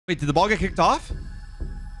Wait, did the ball get kicked off?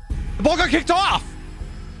 The ball got kicked off.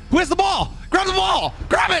 Who has the ball? Grab the ball.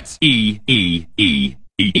 Grab it.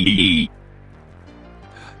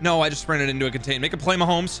 No, I just ran it into a contain. Make a play,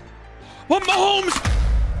 Mahomes. Well, Mahomes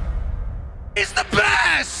is the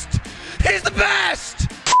best. He's the best.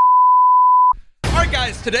 All right,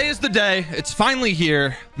 guys, today is the day. It's finally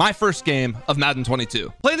here. My first game of Madden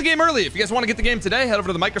 22. Play the game early. If you guys want to get the game today, head over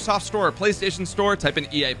to the Microsoft Store or PlayStation Store, type in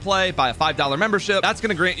EA Play, buy a $5 membership. That's going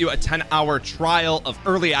to grant you a 10-hour trial of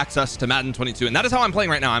early access to Madden 22. And that is how I'm playing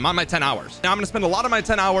right now. I'm on my 10 hours. Now, I'm going to spend a lot of my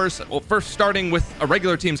 10 hours, well, first starting with a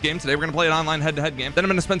regular team's game. Today, we're going to play an online head-to-head game. Then I'm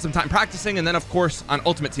going to spend some time practicing. And then, of course, on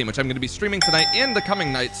Ultimate Team, which I'm going to be streaming tonight and the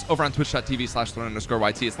coming nights over on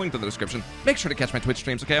twitch.tv/throne_YT. It's linked in the description. Make sure to catch my Twitch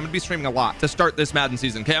streams, okay? I'm going to be streaming a lot to start this Madden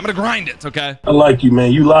season, okay? I'm going to grind it, okay? I like you,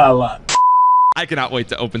 man. You lie a lot. I cannot wait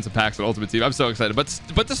to open some packs on Ultimate Team. I'm so excited.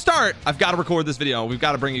 But to start, I've got to record this video. We've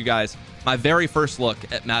got to bring you guys my very first look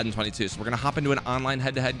at Madden 22. So we're going to hop into an online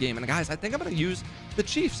head-to-head game. And guys, I think I'm going to use the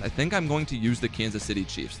Chiefs. I think I'm going to use the Kansas City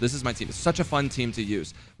Chiefs. This is my team. It's such a fun team to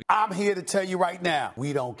use. I'm here to tell you right now,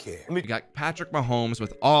 we don't care. We got Patrick Mahomes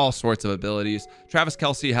with all sorts of abilities. Travis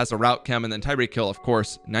Kelce has a route chem, and then Tyreek Hill, of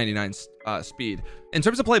course, 99 speed. In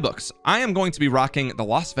terms of playbooks, I am going to be rocking the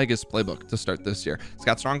Las Vegas playbook to start this year. It's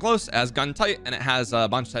got strong close, it has gun tight, and it has a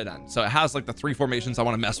bunch tight end. So it has like the 3 formations I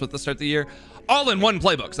want to mess with to start the year, all in one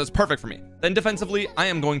playbook. So that's perfect for me. Then defensively, I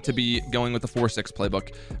am going to be going with the 4-6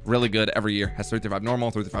 playbook. Really good every year. Has 3-5 normal,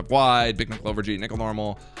 3-5 wide, big nickel over G, nickel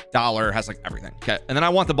normal, dollar, has like everything. Okay. And then I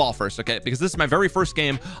want the ball first, okay? Because this is my very first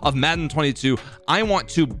game of Madden 22. I want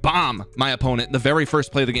to bomb my opponent the very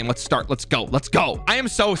first play of the game. Let's start. Let's go. Let's go. I am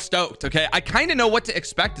so stoked, okay? I kind of know what to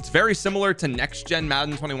expect. It's very similar to next gen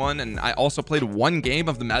Madden 21, and I also played one game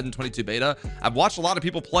of the Madden 22 beta. I've watched a lot of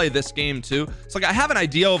people play this game too, so like I have an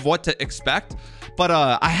idea of what to expect, but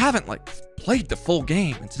I haven't like played the full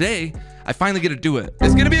game, and today I finally get to do it.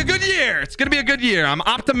 It's gonna be a good year. It's gonna be a good year. I'm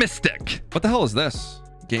optimistic. What the hell is this?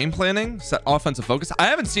 Game planning, set offensive focus. I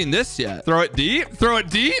haven't seen this yet. Throw it deep, throw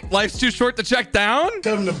it deep. Life's too short to check down.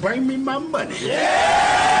 Tell them to bring me my money.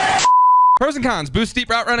 Yeah! Pros and cons: boost deep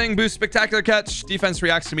route running, boost spectacular catch, defense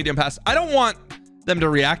reacts to medium pass. I don't want them to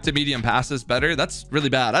react to medium passes better. That's really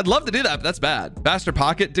bad. I'd love to do that, but that's bad. Faster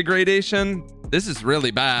pocket degradation. This is really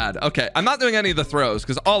bad. Okay, I'm not doing any of the throws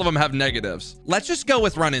because all of them have negatives. Let's just go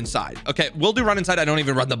with run inside. Okay, we'll do run inside. I don't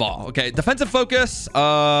even run the ball. Okay, defensive focus.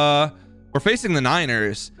 We're facing the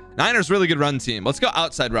Niners. Niners, really good run team. Let's go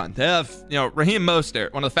outside run. They have, you know, Raheem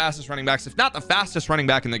Mostert, one of the fastest running backs, if not the fastest running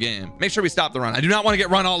back in the game. Make sure we stop the run. I do not want to get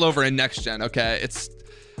run all over in next gen, okay? It's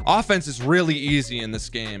offense is really easy in this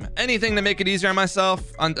game. Anything to make it easier on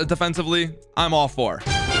myself defensively, I'm all for.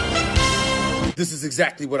 This is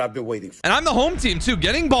exactly what I've been waiting for. And I'm the home team too,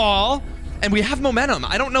 getting ball, and we have momentum.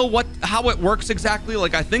 I don't know how it works exactly.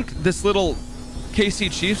 Like, I think this little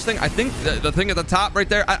KC Chiefs thing, I think the thing at the top right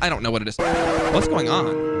there, I don't know what it is. What's going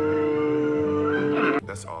on?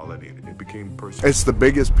 That's all I needed. It became personal. It's the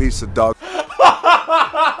biggest piece of dog.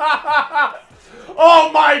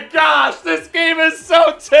 Oh my gosh, this game is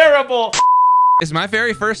so terrible. Is my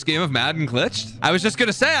very first game of Madden glitched? I was just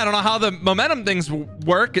gonna say, I don't know how the momentum things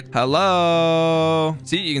work. Hello.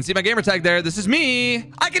 See, you can see my gamer tag there. This is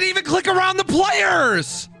me. I can even click around the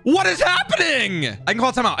players. What is happening? I can call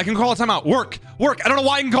a timeout. I can call a timeout. Work. I don't know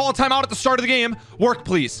why I can call a timeout at the start of the game. Work,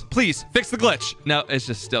 please. Please, fix the glitch. No, it's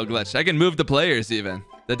just still glitched. I can move the players even.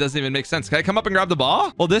 That doesn't even make sense. Can I come up and grab the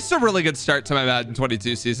ball? Well, this is a really good start to my Madden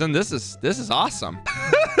 22 season. This is awesome.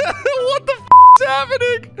 What the is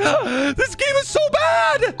happening? This game is so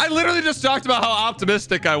bad. I literally just talked about how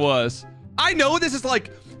optimistic I was. I know this is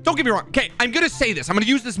like, don't get me wrong. Okay, I'm gonna say this. I'm gonna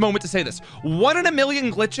use this moment to say this. 1 in a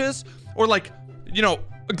million glitches, or like, you know,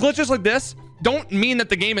 glitches like this don't mean that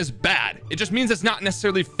the game is bad. It just means it's not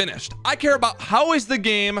necessarily finished. I care about how is the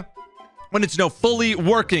game when it's, you know, fully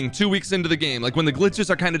working 2 weeks into the game, like when the glitches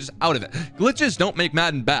are kind of just out of it. Glitches don't make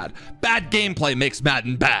Madden bad. Bad gameplay makes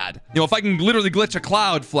Madden bad. You know, if I can literally glitch a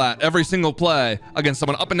cloud flat every single play against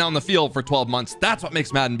someone up and down the field for 12 months, that's what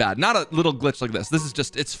makes Madden bad. Not a little glitch like this. This is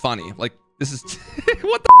just, it's funny. Like, this is,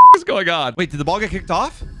 what the is going on? Wait, did the ball get kicked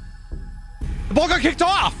off? The ball got kicked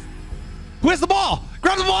off. Who has the ball?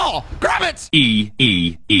 Grab the ball. Grab it.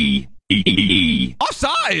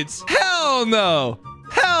 Offsides. Hell no.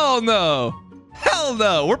 Hell no. Hell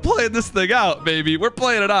no. We're playing this thing out, baby. We're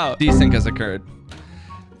playing it out. Desync has occurred.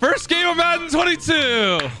 First game of Madden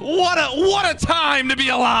 22. What a time to be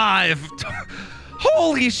alive.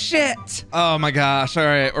 Holy shit. Oh my gosh. All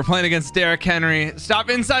right. We're playing against Derrick Henry. Stop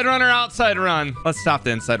inside run or outside run? Let's stop the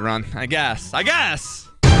inside run. I guess.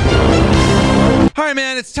 All right,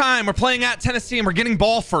 man, it's time. We're playing at Tennessee and we're getting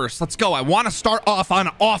ball first. Let's go. I want to start off on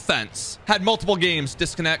offense. Had multiple games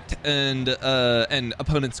disconnect and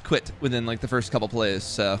opponents quit within like the first couple plays.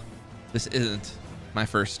 So this isn't my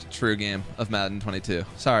first true game of Madden 22.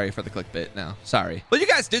 Sorry for the clickbait now. Sorry. But you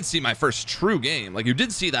guys did see my first true game. Like, you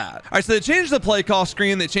did see that. All right, so they changed the play call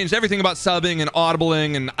screen. They changed everything about subbing and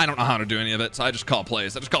audibling, and I don't know how to do any of it, so I just call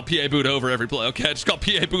plays. I just call PA boot over every play, okay? I just call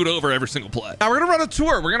PA boot over every single play. Now, we're going to run a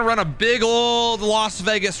tour. We're going to run a big old Las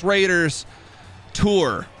Vegas Raiders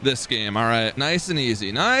tour this game, all right? Nice and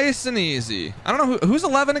easy. Nice and easy. I don't know who's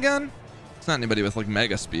 11 again? It's not anybody with, like,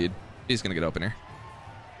 mega speed. He's going to get open here.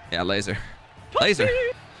 Yeah, laser. Laser.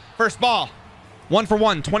 First ball. 1 for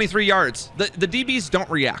 1, 23 yards. The DBs don't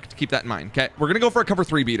react. Keep that in mind, okay? We're going to go for a cover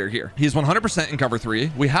 3 beater here. He's 100% in cover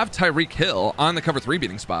 3. We have Tyreek Hill on the cover 3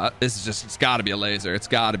 beating spot. This is just, it's got to be a laser. It's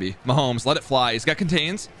got to be. Mahomes, let it fly. He's got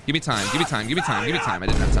contains. Give me time. Give me time. Give me time. Give me time. I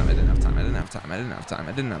didn't have time. I didn't have time. I didn't have time. I didn't have time.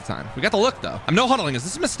 I didn't have time. We got the look, though. I'm no huddling. Is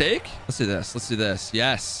this a mistake? Let's do this. Let's do this.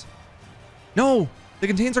 Yes. No. The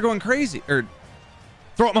contains are going crazy. Or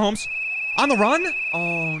throw it, Mahomes. On the run?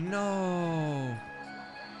 Oh, no.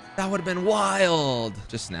 That would have been wild.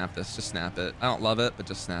 Just snap this. Just snap it. I don't love it, but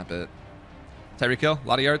just snap it. Tyreek Hill, a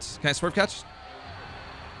lot of yards. Can I swerve catch?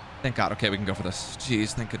 Thank God. Okay, we can go for this.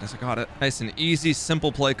 Jeez, thank goodness I got it. Nice and easy,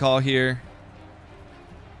 simple play call here.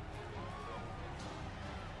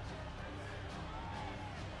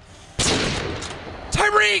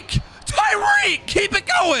 Tyreek! Tyreek! Keep it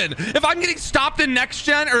going! If I'm getting stopped in next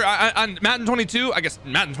gen, or on Madden 22, I guess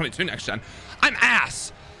Madden 22 next gen, I'm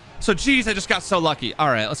ass. So, geez, I just got so lucky. All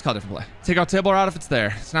right, let's call a different play. Take out table route if it's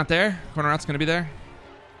there. It's not there. Corner route's going to be there.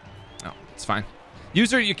 No, it's fine.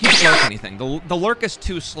 User, you can't lurk anything. The lurk is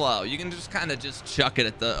too slow. You can just kind of just chuck it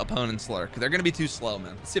at the opponent's lurk. They're going to be too slow,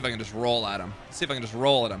 man. Let's see if I can just roll at him. Let's see if I can just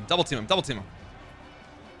roll at him. Double team him. Double team him.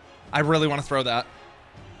 I really want to throw that.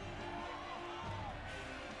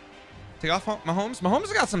 Take off Mahomes.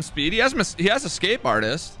 Mahomes got some speed. He has escape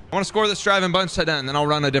artist. I want to score this drive and bunch tight end, then I'll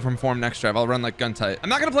run a different form next drive. I'll run like gun tight. I'm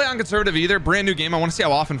not going to play on conservative either. Brand new game. I want to see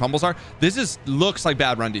how often fumbles are. This looks like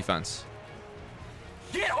bad run defense.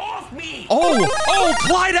 Get off me! Oh,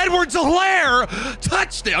 Clyde Edwards-Helaire!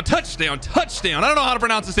 Touchdown, touchdown, touchdown. I don't know how to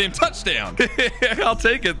pronounce his name. Touchdown. I'll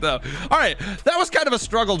take it, though. All right, that was kind of a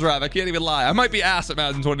struggle drive. I can't even lie. I might be ass at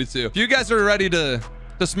Madden 22. If you guys are ready to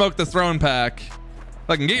smoke the throne pack,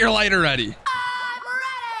 fucking get your lighter ready. I'm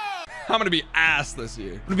ready. I'm gonna be ass this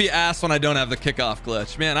year. I'm gonna be ass when I don't have the kickoff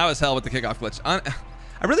glitch. Man, I was hell with the kickoff glitch.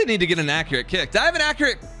 I really need to get an accurate kick. Did I have an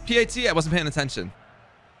accurate PAT? I wasn't paying attention.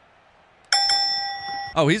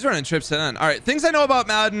 Oh, he's running trips in. All right, things I know about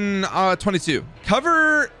Madden 22.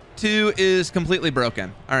 Cover 2 is completely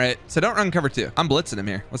broken. All right, so don't run cover 2. I'm blitzing him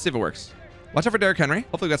here. Let's see if it works. Watch out for Derrick Henry.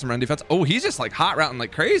 Hopefully we got some run defense. Oh, he's just like hot routing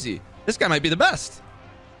like crazy. This guy might be the best.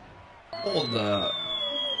 Hold up.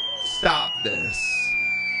 Stop this.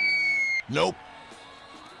 Nope.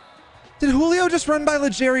 Did Julio just run by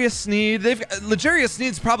L'Jarius Sneed? L'Jarius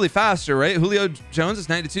Sneed's probably faster, right? Julio Jones is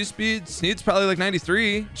 92 speed. Sneed's probably like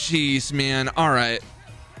 93. Jeez, man. All right.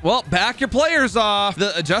 Well, back your players off.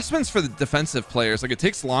 The adjustments for the defensive players, like it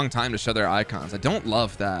takes a long time to show their icons. I don't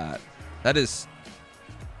love that. That is,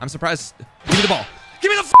 I'm surprised. Give me the ball. Give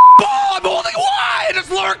me the ball. I'm holding. Why? I just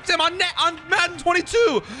lurked him on Madden 22.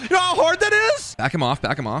 You know how hard that is? Back him off.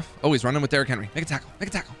 Back him off. Oh, he's running with Derrick Henry. Make a tackle. Make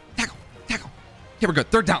a tackle. Tackle. Tackle. Okay, we're good.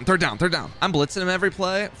 Third down. Third down. Third down. I'm blitzing him every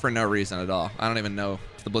play for no reason at all. I don't even know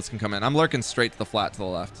if the blitz can come in. I'm lurking straight to the flat to the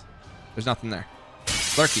left. There's nothing there.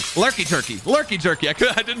 Lurky. Lurky turkey. Lurky turkey. I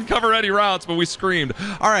didn't cover any routes, but we screamed.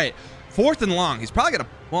 All right. 4th and long. He's probably got a,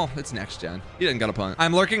 well, it's next gen. He didn't got a punt.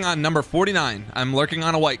 I'm lurking on number 49. I'm lurking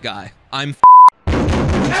on a white guy. I'm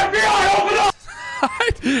FBI, open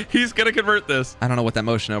up! He's gonna convert this. I don't know what that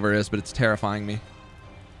motion over is, but it's terrifying me.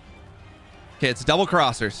 Okay, it's double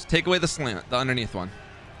crossers. Take away the slant, the underneath one.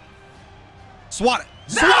 Swat it.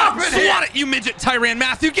 Swat it. Swat it, you midget Tyrann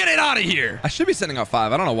Matthew. Get it out of here. I should be sending out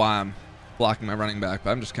 5. I don't know why I'm blocking my running back,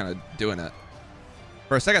 but I'm just kind of doing it.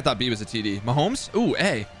 For a second, I thought B was a TD. Mahomes? Ooh,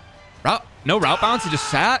 A. Route. No route bounce. He just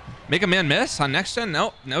sat. Make a man miss on next gen.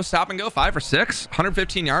 No stop and go. 5 for 6.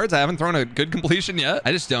 115 yards. I haven't thrown a good completion yet.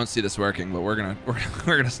 I just don't see this working, but we're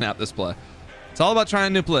gonna snap this play. It's all about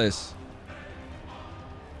trying new plays.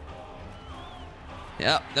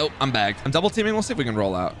 Yeah. Nope. I'm bagged. I'm double teaming. We'll see if we can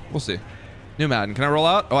roll out. We'll see. New Madden. Can I roll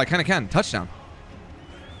out? Oh, I kind of can. Touchdown.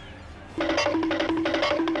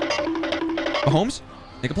 Mahomes.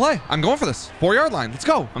 Make a play. I'm going for this. 4-yard line. Let's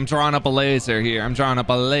go. I'm drawing up a laser here. I'm drawing up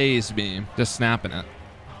a laser beam. Just snapping it.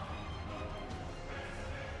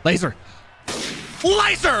 Laser.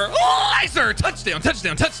 Licer, touchdown,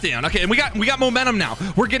 touchdown, touchdown. Okay, and we got momentum now.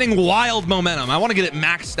 We're getting wild momentum. I want to get it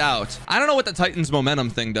maxed out. I don't know what the Titans momentum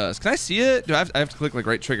thing does. Can I see it? I have to click like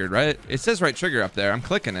right triggered, right? It says right trigger up there. I'm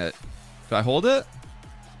clicking it. Do I hold it?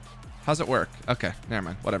 How's it work? Okay, never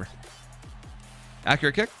mind. Whatever.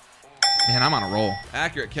 Accurate kick. Man, I'm on a roll.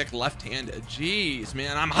 Accurate kick, left-handed. Jeez,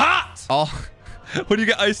 man, I'm hot. When you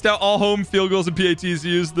get iced out, all home field goals and PATs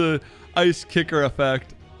use the ice kicker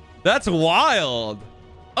effect. That's wild.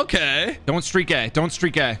 Okay. Don't streak A. Don't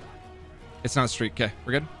streak A. It's not a streak. Okay,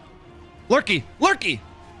 we're good. Lurky. Lurky.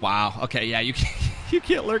 Wow. Okay, yeah, you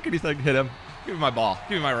can't lurk anything. Hit him. Give me my ball.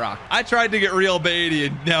 Give me my rock. I tried to get real baity,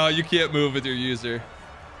 and no, you can't move with your user.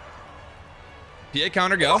 PA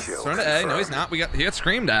counter go. Turn to A. No, he's not. He got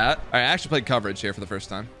screamed at. All right, I actually played coverage here for the first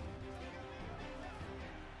time.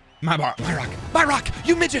 My rock. My rock.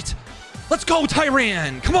 You midget. Let's go,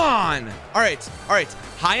 Tyran. Come on. All right. All right.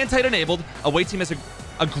 High and tight enabled. Away team has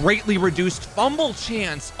a greatly reduced fumble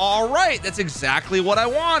chance. All right. That's exactly what I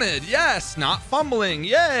wanted. Yes. Not fumbling.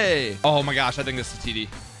 Yay. Oh, my gosh. I think this is TD.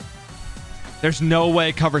 There's no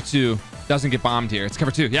way cover 2 doesn't get bombed here. It's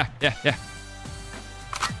cover 2. Yeah. Yeah. Yeah.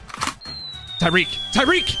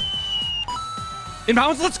 Tyreek!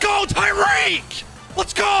 Inbounds, let's go, Tyreek!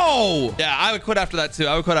 Let's go! Yeah, I would quit after that too.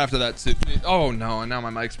 Oh no, and now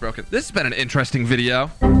my mic's broken. This has been an interesting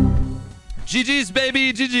video. GG's,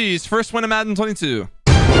 baby, GG's. First win of Madden 22.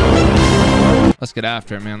 Let's get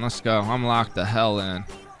after it, man. Let's go. I'm locked the hell in.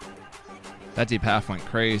 That deep half went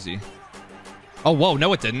crazy. Oh, whoa,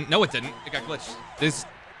 no it didn't. No it didn't. It got glitched.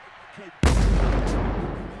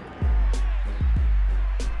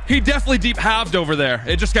 He definitely deep halved over there.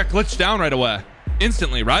 It just got glitched down right away.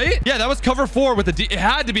 Instantly, right? Yeah, that was cover 4 with a deep. It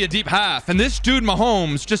had to be a deep half. And this dude,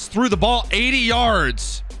 Mahomes, just threw the ball 80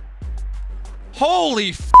 yards. Holy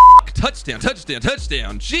f***. Touchdown, touchdown,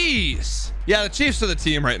 touchdown. Jeez. Yeah, the Chiefs are the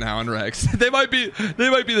team right now in Rex. They might be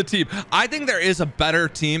the team. I think there is a better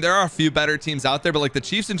team. There are a few better teams out there, but like the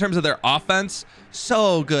Chiefs in terms of their offense,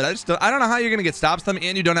 so good. I don't know how you're going to get stops them,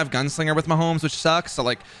 and you don't have Gunslinger with Mahomes, which sucks. So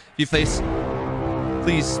like if you face...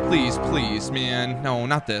 Please, please, please, man. No,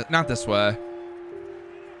 not this way.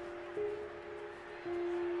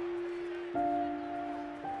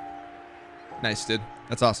 Nice, dude.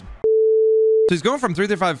 That's awesome. So he's going from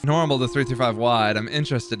 335 normal to 335 wide. I'm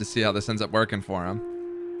interested to see how this ends up working for him.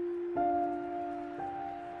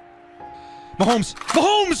 Mahomes!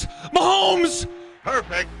 Mahomes! Mahomes!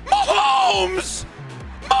 Perfect. Mahomes!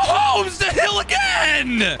 Mahomes the hill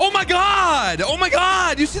again! Oh my god! Oh my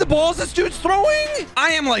god! You see the balls this dude's throwing?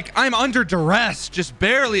 I'm under duress, just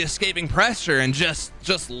barely escaping pressure and just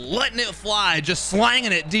letting it fly, just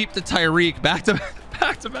slanging it deep to Tyreek back to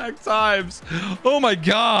back times. Oh my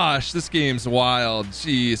gosh, this game's wild.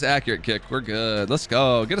 Jeez, accurate kick. We're good. Let's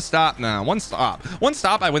go. Get a stop now. One stop. One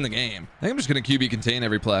stop, I win the game. I think I'm just gonna QB contain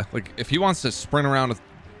every play. Like if he wants to sprint around with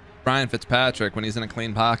Ryan Fitzpatrick when he's in a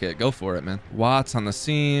clean pocket, go for it, man. Watts on the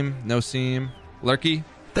seam, no seam. Lurky.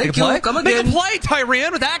 Thank you. Come again. Make a play,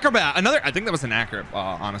 Tyran with Acrobat. I think that was an accurate.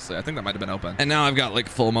 Honestly, I think that might have been open. And now I've got like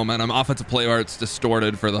full momentum. Offensive play art's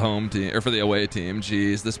distorted for the home team or for the away team.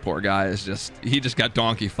 Jeez, this poor guy is he just got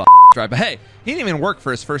donkey drive. But hey, he didn't even work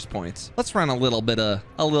for his first points. Let's run a little bit of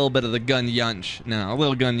the gun yunch now. A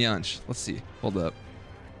little gun yunch. Let's see. Hold up.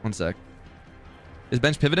 One sec. Is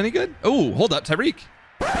bench pivot any good? Oh, hold up, Tyreek.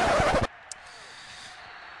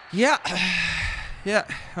 Yeah. Yeah,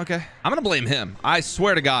 okay. I'm gonna blame him. I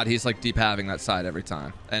swear to God, he's like deep halving that side every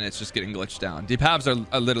time, and it's just getting glitched down. Deep halves are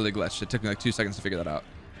literally glitched. It took me like 2 seconds to figure that out.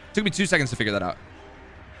 It took me 2 seconds to figure that out.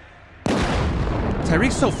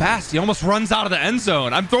 Tyreek's so fast, he almost runs out of the end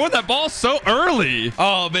zone. I'm throwing that ball so early.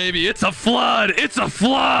 Oh, baby, it's a flood. It's a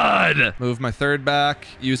flood. Move my third back.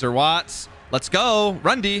 User Watts. Let's go.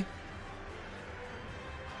 Run D.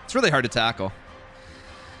 It's really hard to tackle.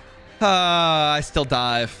 I still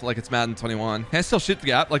dive like it's Madden 21. Can I still shoot the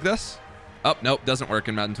gap like this? Oh, nope. Doesn't work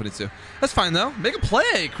in Madden 22. That's fine, though. Make a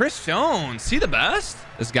play. Chris Jones. See the best?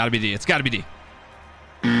 It's got to be D. It's got to be D.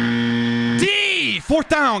 D! 4th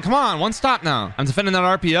down. Come on. One stop now. I'm defending that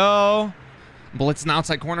RPO. Blitzing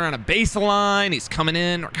outside corner on a baseline. He's coming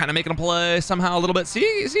in. We're kind of making a play somehow a little bit.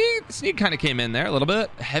 See? Sneak kind of came in there a little bit.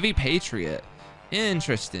 Heavy Patriot.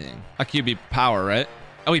 Interesting. A QB power, right?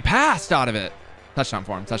 Oh, he passed out of it. Touchdown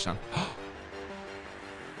for him. Touchdown.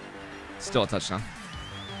 Still a touchdown.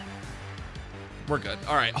 We're good.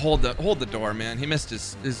 All right, hold the door, man. He missed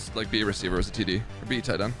his like B receiver was a TD or B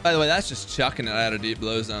tight end. By the way, that's just chucking it out of deep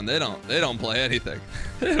blow zone. They don't play anything.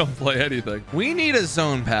 They don't play anything. We need a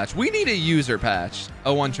zone patch. We need a user patch.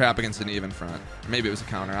 0-1 trap against an even front. Maybe it was a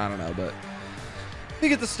counter. I don't know, but we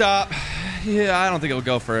get the stop. Yeah, I don't think it'll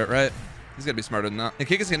go for it, right? He's gonna be smarter than that. The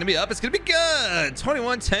kick is gonna be up. It's gonna be good.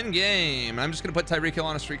 21-10 game. I'm just gonna put Tyreek Hill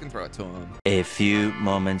on a streak and throw it to him. A few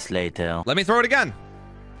moments later. Let me throw it again.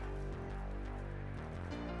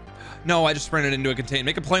 No, I just sprinted into a contain.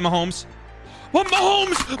 Make a play, Mahomes. What,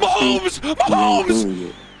 Mahomes? Mahomes!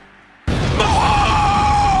 Mahomes!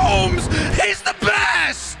 Mahomes! He's the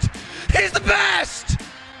best! He's the best!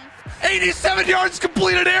 87 yards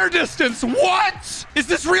completed air distance. What? Is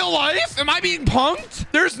this real life? Am I being punked?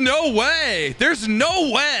 There's no way. There's no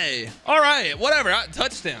way. All right, whatever.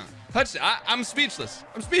 Touchdown. Touchdown. I'm speechless.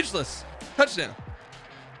 I'm speechless. Touchdown.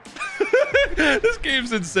 This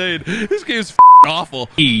game's insane. This game's awful.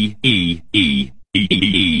 My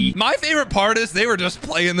favorite part is they were just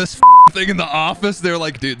playing this thing in the office. They're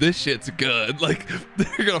like, dude, this shit's good. Like,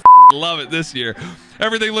 they're gonna love it this year.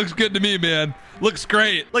 Everything looks good to me, man. Looks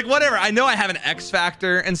great. Like, whatever. I know I have an X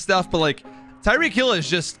factor and stuff, but like, Tyreek Hill is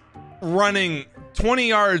just running 20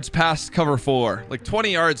 yards past cover 4. Like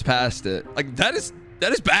 20 yards past it. Like, that is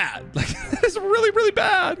bad. Like, that is really, really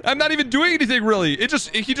bad. I'm not even doing anything really. He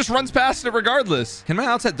just runs past it regardless. Can my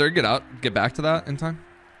outside third get back to that in time?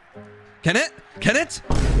 Can it? Can it?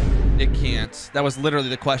 It can't. That was literally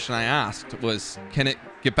the question I asked, was, can it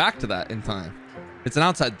get back to that in time? It's an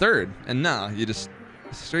outside third, and no, you just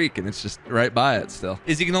streak, and it's just right by it still.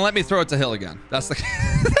 Is he gonna let me throw it to Hill again? That's the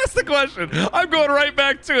that's the question. I'm going right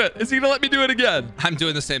back to it. Is he gonna let me do it again? I'm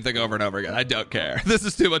doing the same thing over and over again. I don't care. This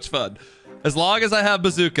is too much fun. As long as I have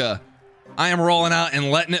bazooka, I am rolling out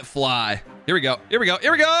and letting it fly. Here we go. Here we go.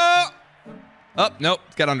 Here we go. Oh, nope.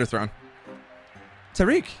 Got underthrown.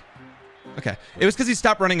 Tyreek. Okay. It was because he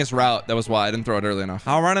stopped running his route. That was why I didn't throw it early enough.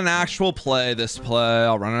 I'll run an actual play this play.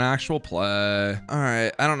 I'll run an actual play. All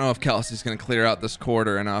right. I don't know if Kelsey's going to clear out this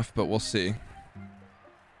quarter enough, but we'll see.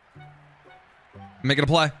 Making a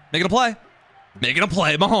play. Making a play. Making a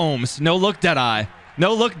play. Mahomes. No look, Deadeye.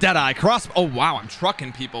 No look, Deadeye. Cross. Oh, wow. I'm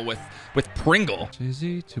trucking people with Pringle.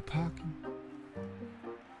 Jay-Z, Tupac.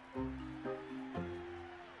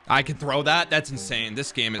 I can throw that? That's insane.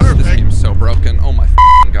 This game is so broken. Oh my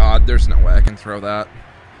God. There's no way I can throw that.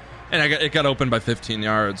 And it got open by 15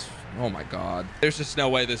 yards. Oh my God. There's just no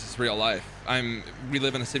way this is real life. We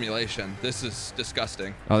live in a simulation. This is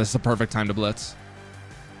disgusting. Oh, this is the perfect time to blitz.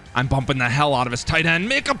 I'm bumping the hell out of his tight end.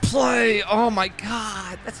 Make a play. Oh my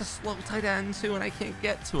God. That's a slow tight end too, and I can't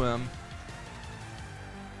get to him.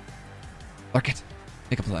 Lurk it.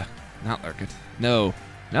 Make a play. Not lurk it. No.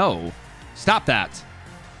 No. Stop that.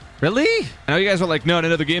 Really? I know you guys are like,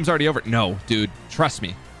 no, the game's already over. No, dude. Trust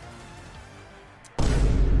me.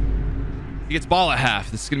 He gets ball at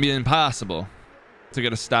half. This is going to be impossible to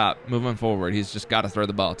get a stop. Moving forward, he's just got to throw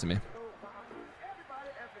the ball to me.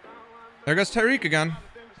 There goes Tyreek again.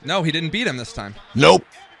 No, he didn't beat him this time. Nope.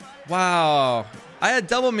 Wow. I had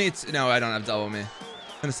double me. No, I don't have double me.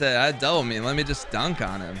 I'm going to say I had double me. Let me just dunk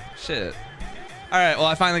on him. Shit. All right, well,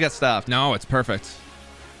 I finally got stopped. No, it's perfect.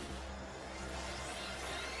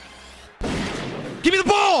 Give me the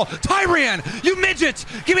ball! Tyran! You midget!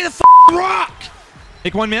 Give me the rock!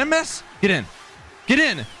 Make one man miss? Get in. Get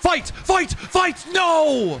in! Fight! Fight! Fight!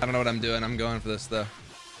 No! I don't know what I'm doing. I'm going for this, though.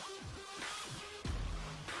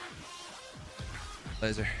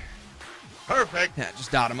 Laser. Perfect. Yeah,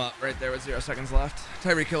 just dot him up right there with 0 seconds left.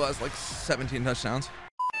 Tyreek Hill has like 17 touchdowns.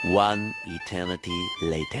 One eternity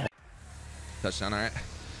later. Touchdown, all right.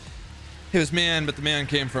 It was man, but the man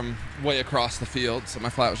came from way across the field, so my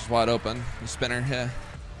flat was just wide open. The spinner, yeah.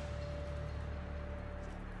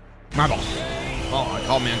 My ball. Oh, I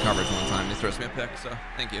called man coverage one time. He throws me a pick, so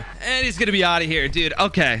thank you. And he's going to be out of here, dude.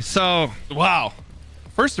 Okay, so, wow.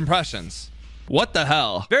 First impressions. What the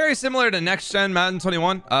hell? Very similar to next-gen Madden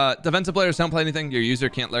 21. Defensive players don't play anything. Your user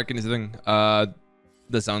can't lurk anything. The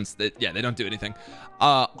zones, they don't do anything.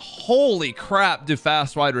 Holy crap, do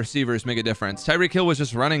fast wide receivers make a difference. Tyreek Hill was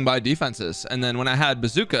just running by defenses, and then when I had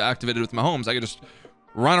bazooka activated with Mahomes, I could just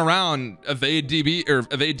run around, evade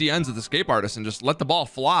DNs with escape artist, and just let the ball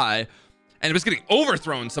fly. And it was getting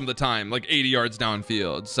overthrown some of the time, like 80 yards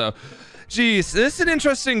downfield. So, geez, this is an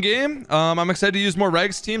interesting game. I'm excited to use more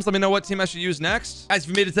regs teams. Let me know what team I should use next. Guys, if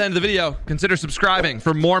you made it to the end of the video, consider subscribing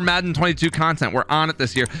for more Madden 22 content. We're on it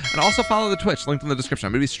this year. And also follow the Twitch, linked in the description.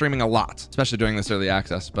 I'm going to be streaming a lot, especially during this early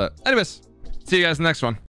access. But anyways, see you guys in the next one.